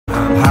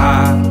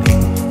happy.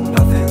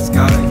 Nothing's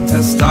going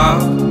to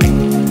stop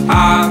me.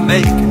 I'm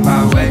making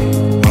my way.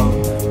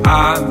 Oh,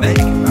 I'm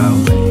making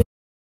my way.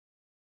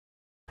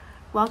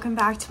 Welcome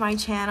back to my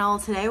channel.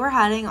 Today we're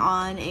heading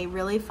on a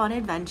really fun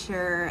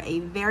adventure, a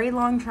very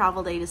long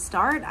travel day to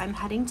start. I'm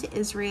heading to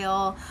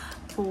Israel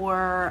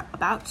for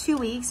about 2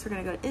 weeks. We're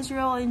gonna go to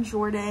Israel and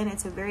Jordan.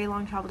 It's a very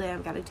long travel day.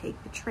 I've got to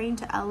take the train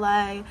to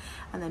LA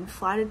and then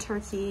fly to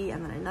Turkey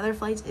and then another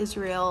flight to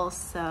Israel.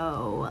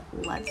 So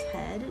let's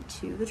head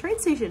to the train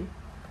station.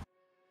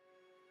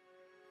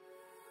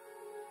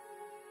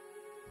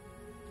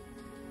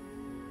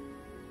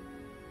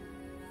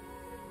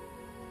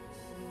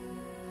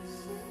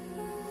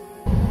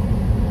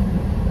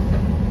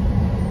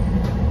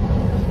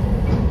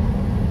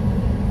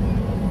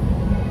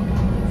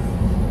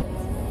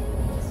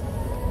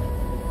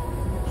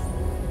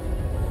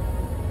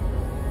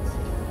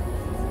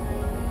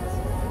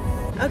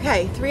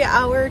 Okay,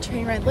 3-hour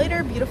train ride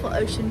later, beautiful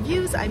ocean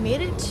views. I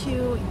made it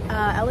to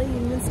LA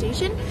Union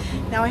Station.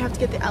 Now I have to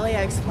get the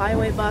LAX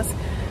flyaway bus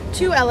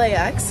to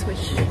LAX,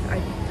 which I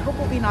hope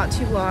will be not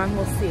too long.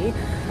 We'll see.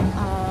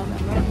 I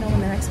don't know when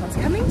the next one's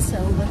coming, so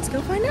let's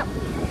go find out.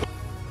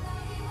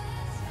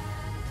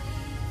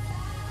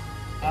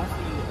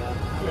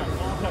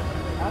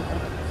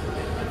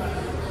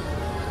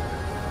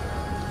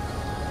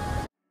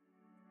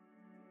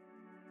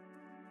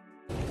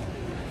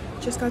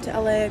 Just got to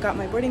LA, I got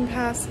my boarding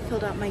pass,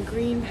 filled out my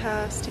green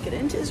pass to get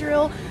into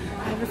Israel.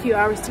 I have a few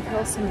hours to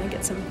kill, so I'm gonna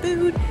get some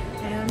food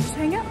and just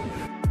hang out.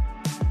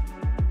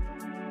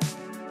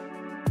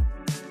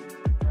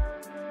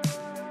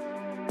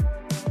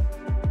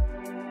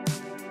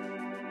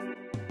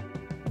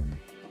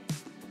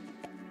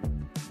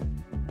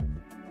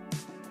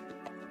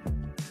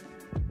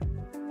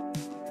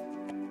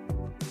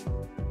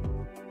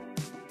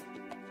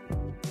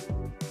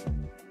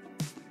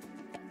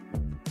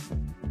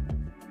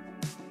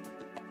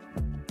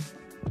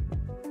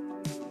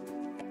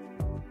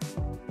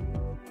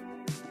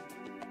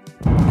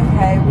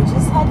 Okay, we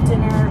just had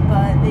dinner,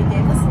 but they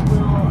gave us a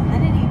little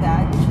amenity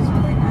bag, which was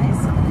really nice.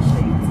 I'm going to show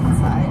you what's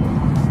inside.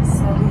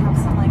 So we have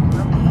some like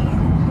rugby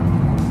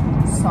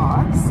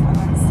socks and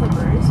then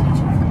slippers, which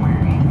I'm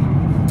wearing.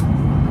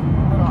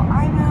 A little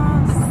eye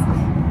mask,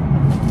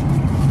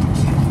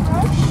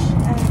 toothbrush,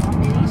 and a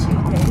mini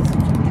toothpaste,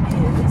 which I'm going to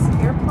use,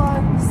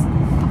 earplugs,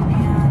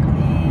 and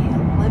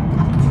a lip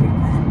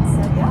treatment.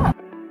 So yeah.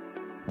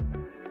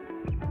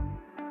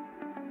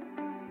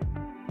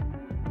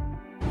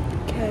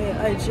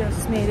 I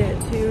just made it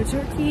to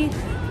Turkey.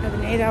 I have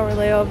an 8-hour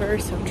layover,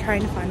 so I'm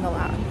trying to find the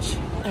lounge.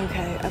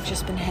 Okay, I've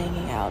just been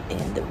hanging out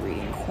in the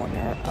reading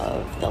corner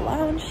of the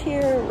lounge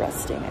here,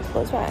 resting. I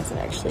closed my eyes and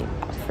actually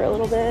napped for a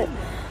little bit.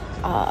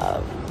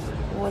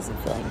 Wasn't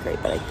feeling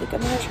great, but I think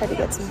I'm gonna try to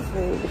get some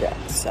food.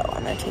 So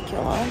I'm gonna take you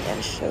along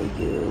and show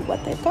you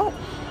what they've got.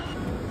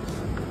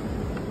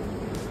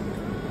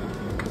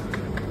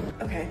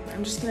 Okay,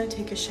 I'm just gonna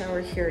take a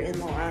shower here in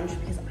the lounge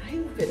because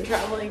I've been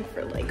traveling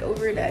for like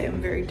over a day. I'm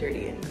very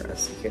dirty and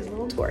gross. So here's a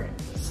little tour.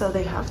 So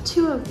they have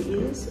 2 of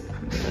these.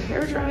 There's a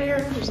hair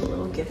dryer. There's a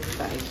little gift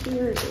bag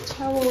here. There's a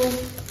towel.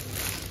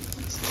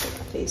 This is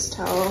like a face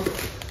towel.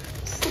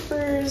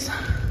 Slippers.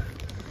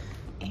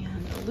 And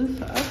a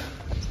loofah.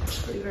 It's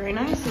actually very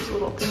nice. There's a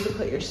little thing to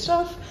put your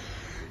stuff.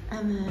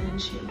 And then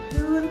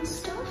shampoo and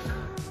stuff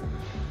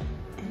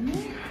in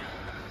there.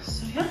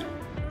 So yeah.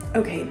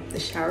 Okay, the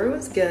shower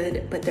was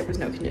good, but there was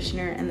no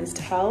conditioner, and this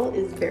towel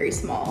is very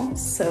small,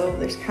 so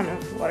there's kind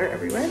of water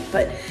everywhere,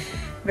 but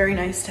very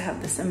nice to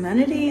have this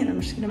amenity. And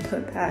I'm just gonna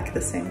put back the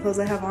same clothes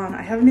I have on.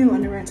 I have new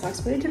underwear and socks,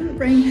 but I didn't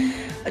bring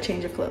a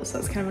change of clothes, so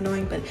that's kind of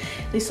annoying, but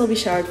at least I'll be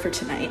showered for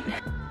tonight,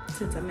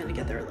 since I'm gonna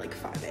get there at like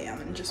 5 a.m.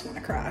 and just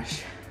wanna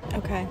crash.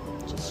 Okay,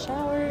 just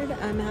showered.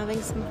 I'm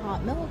having some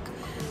hot milk,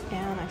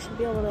 and I should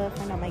be able to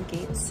find out my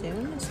gate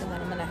soon, so then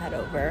I'm gonna head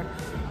over,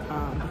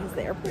 because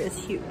the airport is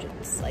huge.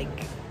 It's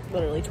like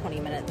literally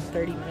 20-minute,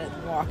 30-minute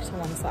walk to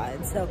one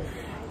side, so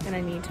I'm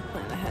gonna need to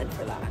plan ahead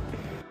for that.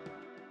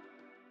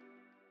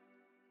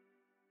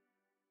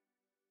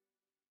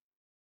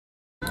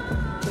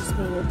 Just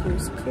made it through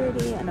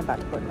security and about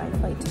to board my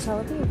flight to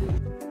Tel Aviv.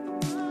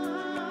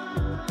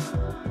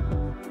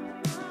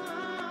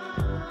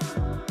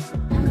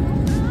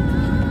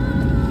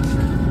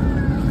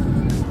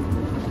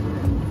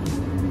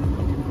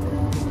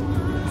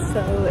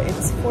 So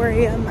it's 4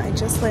 a.m. I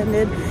just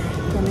landed.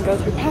 I'm gonna go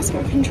through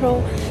passport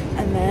control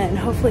and then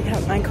hopefully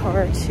get my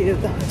car to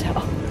the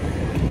hotel.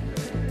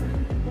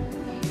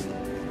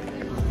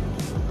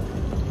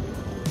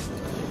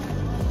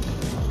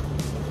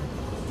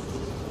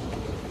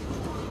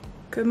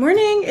 Good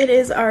morning. It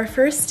is our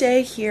first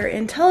day here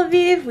in Tel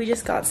Aviv. We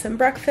just got some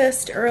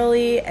breakfast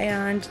early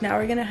and now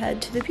we're gonna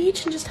head to the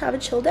beach and just have a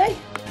chill day.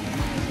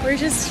 We're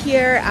just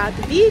here at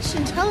the beach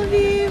in Tel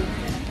Aviv.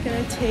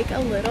 Gonna take a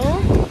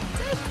little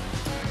dip.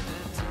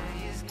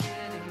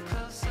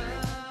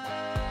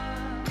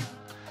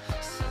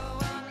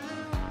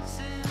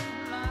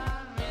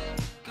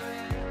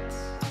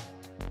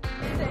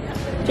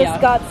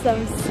 Just got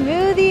some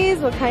smoothies.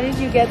 What kind did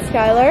you get,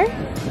 Skylar?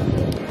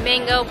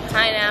 mango,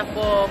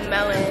 pineapple,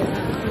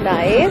 melon.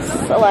 Nice.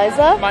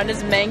 Eliza? Mine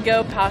is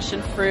mango,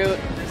 passion fruit.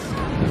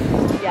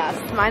 Yes,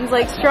 mine's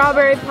like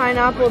strawberry,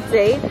 pineapple,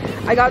 date.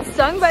 I got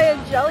stung by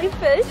a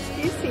jellyfish.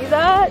 Do you see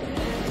that?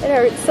 It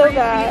hurts so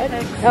bad.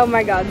 Oh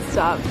my god,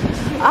 stop.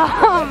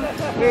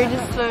 We were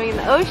just swimming in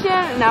the ocean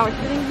and now we're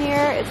sitting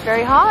here. It's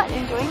very hot,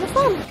 enjoying the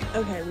sun.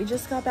 Okay, we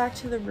just got back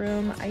to the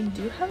room. I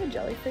do have a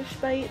jellyfish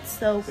bite,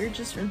 so we're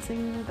just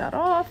rinsing that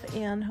off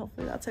and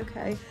hopefully that's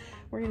okay.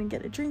 We're gonna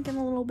get a drink in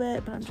a little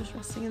bit, but I'm just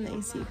resting in the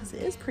AC because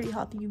it is pretty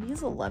hot. The UV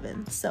is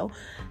 11, so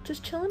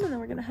just chilling and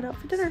then we're gonna head out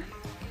for dinner.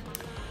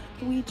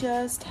 We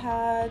just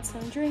had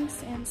some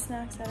drinks and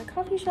snacks at a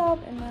coffee shop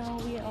and now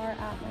we are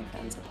at my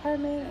friend's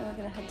apartment and we're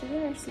gonna head to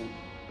dinner soon.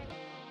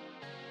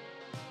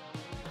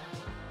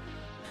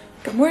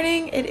 Good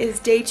morning, it is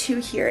day 2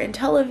 here in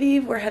Tel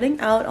Aviv. We're heading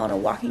out on a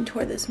walking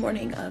tour this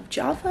morning of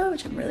Jaffa,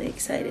 which I'm really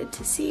excited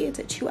to see. It's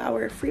a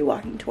 2-hour free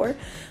walking tour,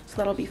 so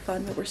that'll be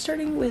fun, but we're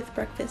starting with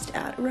breakfast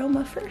at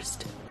Aroma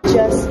first.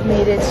 Just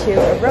made it to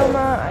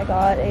Aroma. I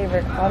got a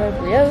ricotta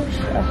brioche,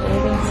 a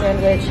bathing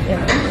sandwich,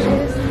 and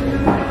cheese.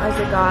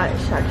 I got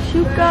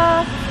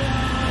shakshuka,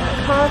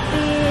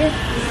 coffee,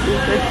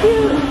 super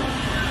cute.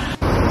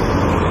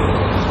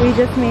 We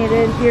just made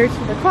it here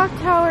to the clock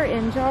tower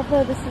in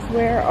Jaffa. This is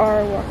where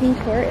our walking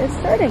tour is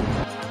starting.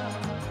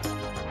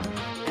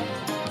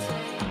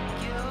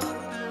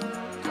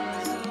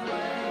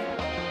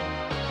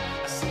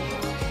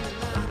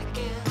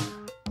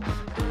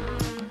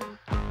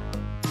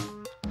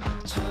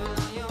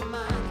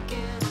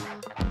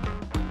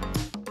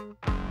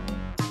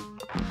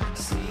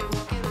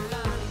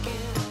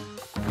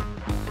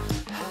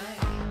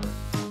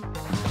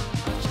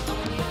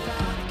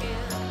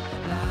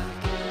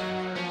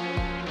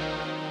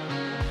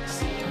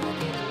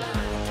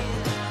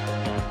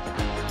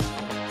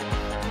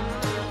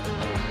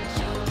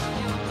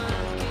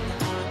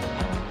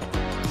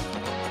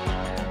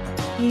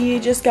 We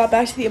just got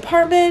back to the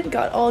apartment,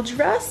 got all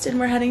dressed, and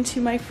we're heading to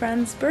my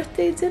friend's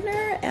birthday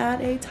dinner at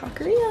a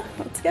taqueria.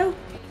 Let's go.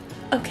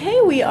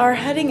 Okay, we are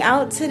heading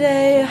out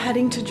today,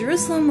 heading to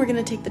Jerusalem. We're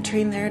gonna take the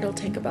train there. It'll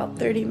take about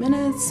 30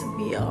 minutes.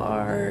 We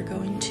are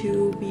going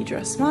to be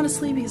dressed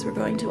modestly because we're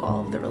going to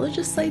all of the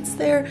religious sites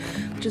there,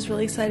 which is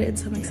really excited.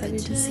 So I'm excited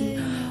to see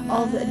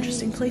all of the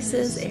interesting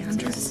places and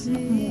try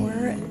some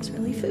more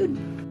Israeli food.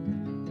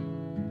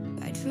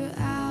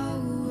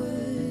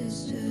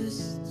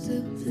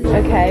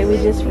 Okay, we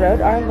just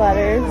wrote our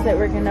letters that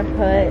we're gonna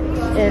put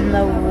in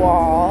the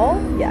wall,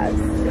 yes,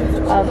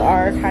 of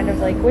our kind of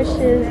like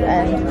wishes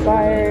and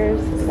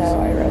desires. So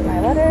I wrote my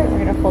letter,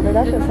 we're gonna fold it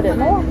up and put it in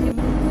the wall.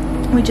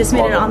 We just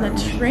made it on the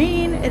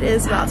train. It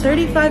is about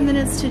 35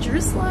 minutes to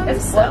Jerusalem,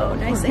 so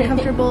nice and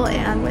comfortable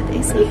and with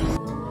AC.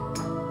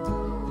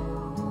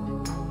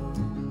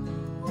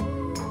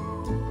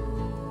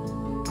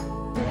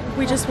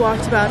 We just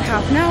walked about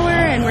half an hour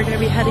and we're going to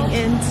be heading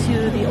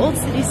into the old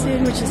city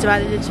soon, which is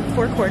divided into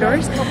 4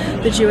 corridors,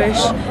 the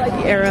Jewish,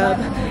 the Arab,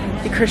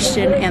 the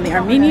Christian, and the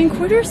Armenian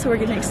quarter. So we're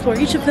going to explore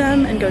each of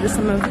them and go to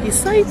some of these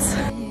sites.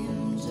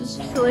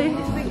 Actually,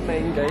 the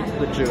main gate,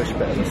 the Jewish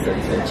bit of the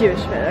city.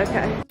 Jewish bit,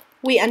 okay.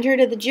 We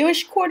entered the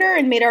Jewish quarter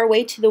and made our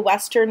way to the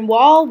Western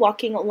Wall,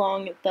 walking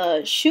along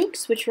the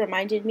shouks, which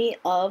reminded me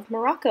of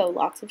Morocco.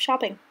 Lots of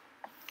shopping.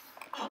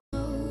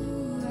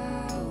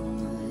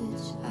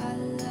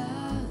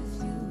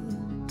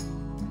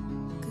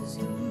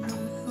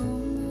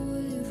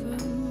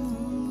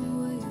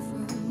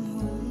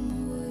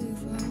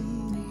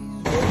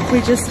 We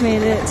just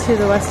made it to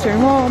the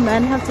Western Wall.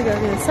 Men have to go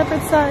to a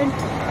separate side,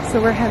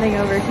 so we're heading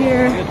over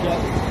here.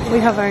 We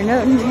have our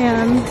note in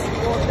hand.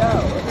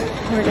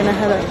 We're gonna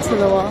head up to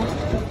the wall.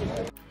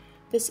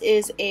 This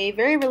is a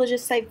very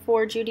religious site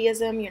for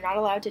Judaism. You're not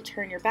allowed to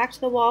turn your back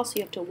to the wall, so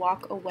you have to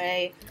walk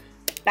away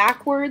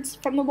backwards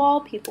from the wall.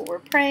 People were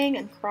praying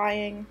and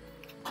crying.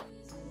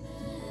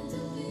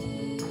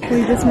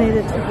 We just made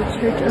it to the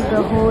Church of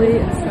the Holy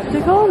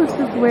Sepulchre.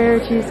 This is where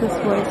Jesus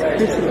was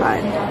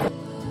crucified.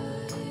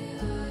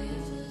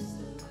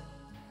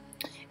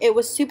 It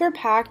was super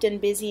packed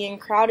and busy and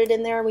crowded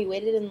in there. We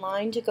waited in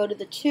line to go to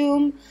the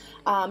tomb.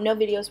 No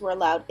videos were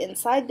allowed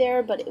inside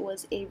there, but it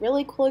was a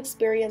really cool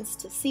experience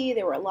to see.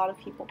 There were a lot of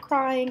people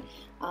crying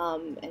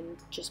and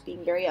just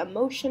being very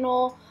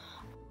emotional.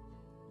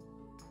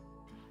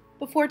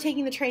 Before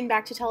taking the train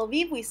back to Tel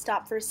Aviv, we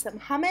stopped for some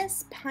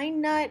hummus,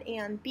 pine nut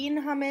and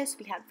bean hummus.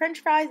 We had french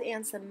fries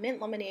and some mint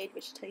lemonade,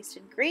 which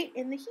tasted great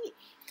in the heat.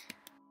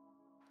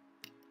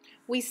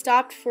 We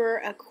stopped for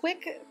a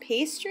quick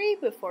pastry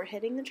before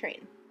hitting the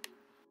train.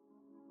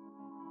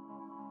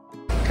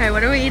 Okay,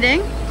 what are we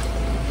eating?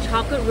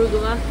 Chocolate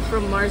rugula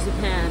from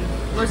marzipan.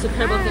 Most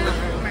incredible thing I've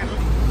heard.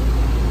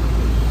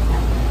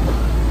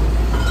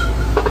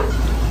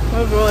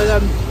 That's really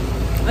good.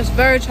 It's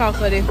very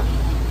chocolatey.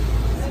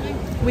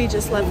 We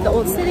just left the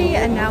old city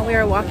and now we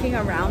are walking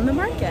around the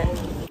market.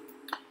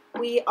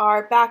 We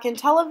are back in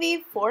Tel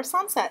Aviv for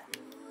sunset.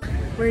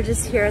 We're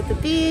just here at the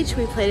beach.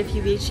 We played a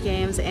few beach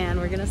games and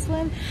we're gonna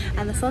swim,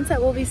 and the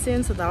sunset will be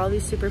soon, so that'll be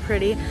super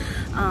pretty.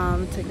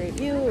 It's a great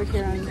view. We're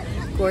here on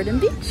Gordon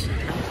Beach.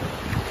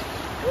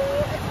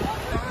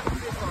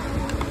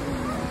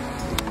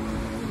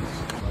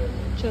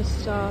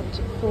 Just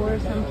stopped for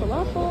some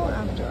falafel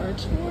after our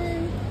tour.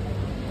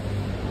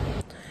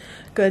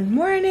 Good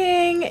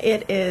morning.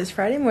 It is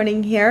Friday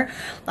morning here.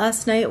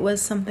 Last night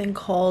was something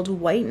called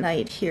White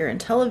Night here in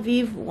Tel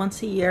Aviv.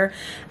 Once a year,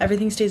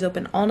 everything stays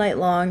open all night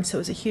long, so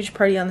it was a huge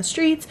party on the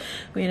streets.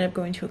 We ended up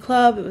going to a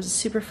club. It was a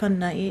super fun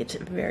night,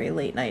 very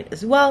late night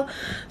as well.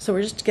 So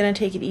we're just gonna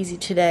take it easy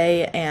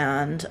today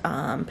and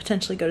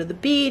potentially go to the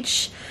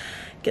beach,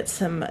 get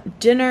some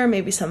dinner,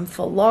 maybe some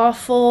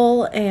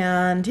falafel,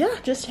 and yeah,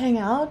 just hang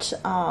out.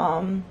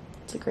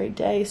 It's a great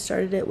day.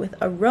 Started it with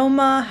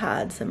Aroma,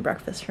 had some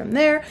breakfast from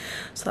there,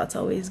 so that's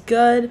always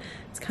good.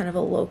 It's kind of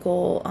a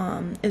local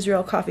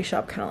Israel coffee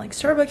shop, kind of like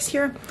Starbucks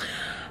here.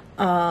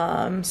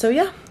 So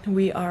yeah,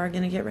 we are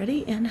gonna get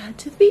ready and head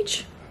to the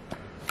beach.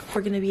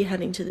 We're gonna be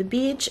heading to the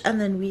beach,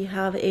 and then we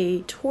have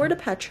a tour to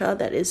Petra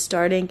that is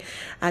starting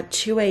at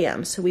 2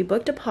 a.m. So we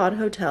booked a pod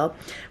hotel.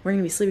 We're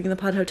gonna be sleeping in the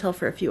pod hotel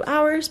for a few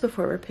hours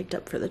before we're picked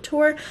up for the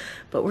tour,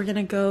 but we're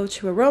gonna go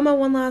to Aroma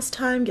one last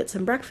time, get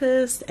some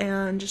breakfast,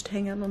 and just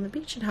hang out on the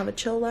beach and have a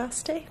chill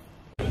last day.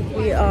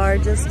 We are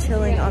just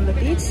chilling on the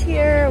beach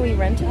here. We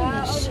rented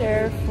a beach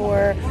chair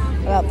for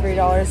about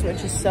 $3,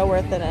 which is so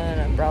worth it, and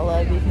an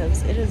umbrella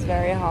because it is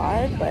very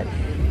hot,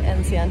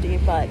 and sandy,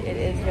 but it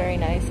is very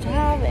nice to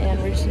have,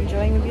 and we're just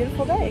enjoying a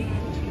beautiful day.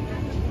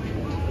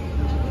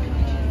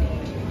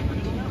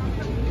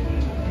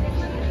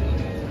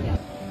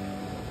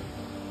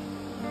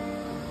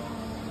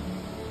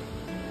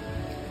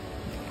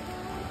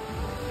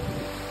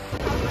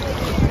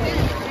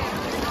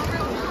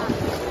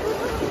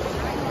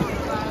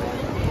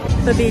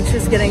 The beach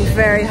is getting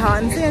very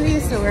hot and sandy,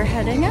 so we're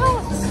heading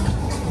out.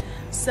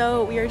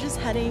 So we are just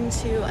heading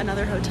to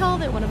another hotel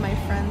that one of my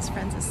friends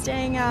is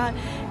staying at,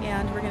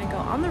 and we're gonna go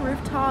on the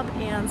rooftop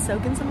and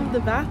soak in some of the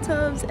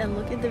bathtubs and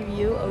look at the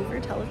view over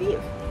Tel Aviv.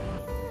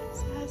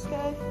 Say hi,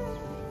 Sky.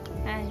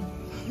 Hi.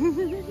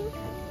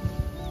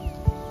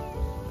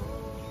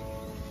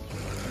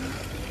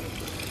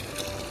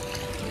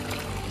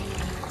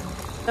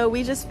 So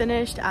we just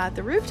finished at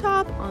the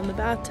rooftop on the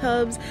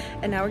bathtubs,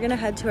 and now we're gonna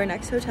head to our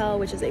next hotel,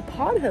 which is a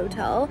pod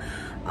hotel.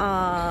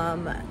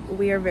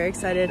 We are very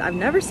excited. I've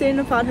never stayed in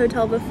a pod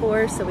hotel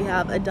before, so we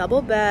have a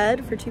double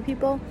bed for 2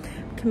 people,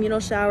 communal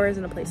showers,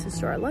 and a place to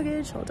store our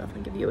luggage. I'll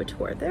definitely give you a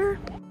tour there.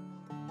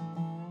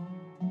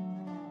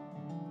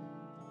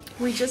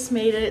 We just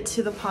made it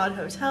to the pod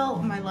hotel.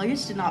 My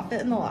luggage did not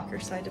fit in the locker,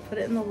 so I had to put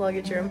it in the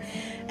luggage room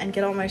and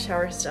get all my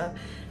shower stuff.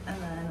 And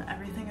then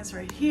everything is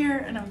right here,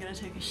 and I'm gonna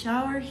take a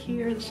shower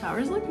here. The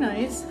showers look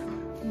nice.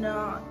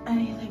 Not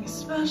anything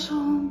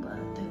special,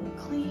 but they look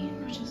clean,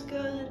 which is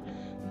good.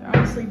 They're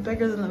honestly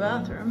bigger than the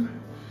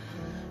bathroom.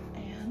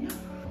 And yeah,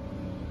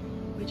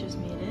 we just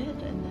made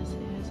it, and this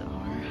is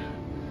our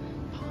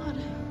pod.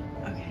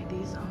 Okay,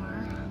 these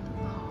are the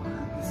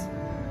pods.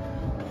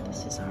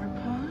 This is our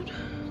pod.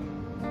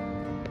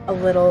 A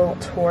little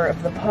tour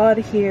of the pod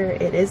here.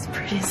 It is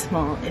pretty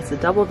small. It's a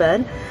double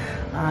bed.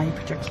 You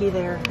put your key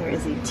there. There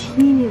is a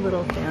teeny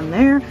little fan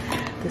there.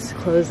 This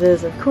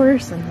closes, of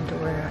course, and the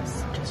door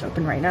is just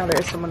open right now.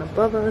 There's someone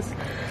above us,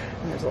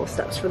 and there's little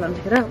steps for them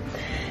to get out.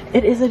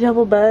 It is a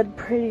double bed,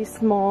 pretty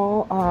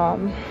small.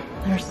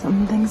 There's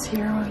some things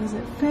here. What is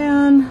it?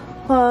 Fan,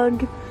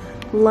 plug,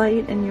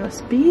 light, and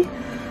USB.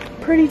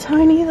 Pretty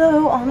tiny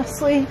though,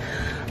 honestly.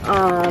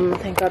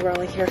 Thank God we're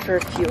only here for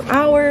a few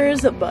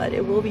hours, but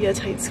it will be a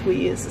tight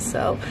squeeze,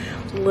 so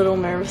a little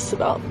nervous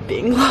about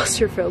being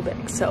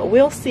claustrophobic. So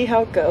we'll see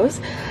how it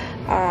goes.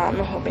 I'm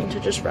hoping to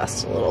just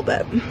rest a little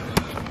bit.